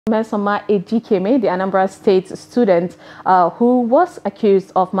MMESOMA EJIKEME, the Anambra State student who was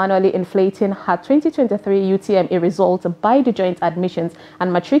accused of manually inflating her 2023 UTME results by the Joint Admissions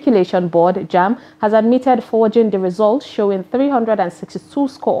and Matriculation Board (JAM), has admitted forging the results showing 362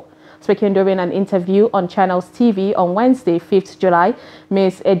 score. Speaking during an interview on Channels TV on Wednesday, 5th July,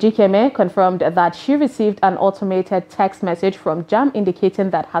 Ms. EJIKEME confirmed that she received an automated text message from JAM indicating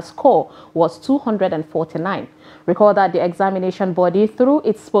that her score was 249. Recall that the examination body, through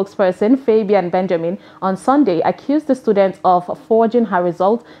its spokesperson, Fabian Benjamin, on Sunday accused the student of forging her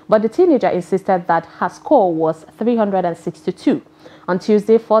result, but the teenager insisted that her score was 362. On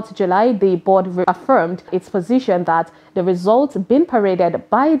Tuesday, 4th July, the board reaffirmed its position that the result being paraded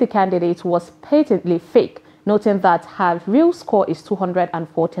by the candidate was patently fake, noting that her real score is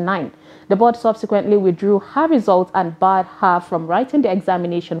 249. The board subsequently withdrew her result and barred her from writing the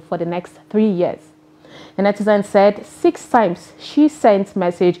examination for the next 3 years. The netizen said 6 times she sent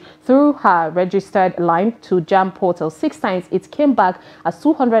message through her registered line to JAM portal. 6 times it came back as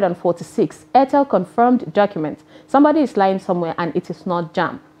 246. Airtel confirmed document. Somebody is lying somewhere and it is not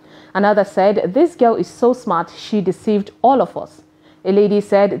JAM. Another said, this girl is so smart, she deceived all of us. A lady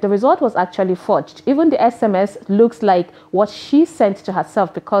said the result was actually forged. Even the SMS looks like what she sent to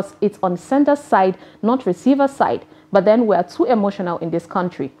herself because it's on sender's side, not receiver's side. But then we're too emotional in this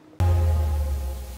country.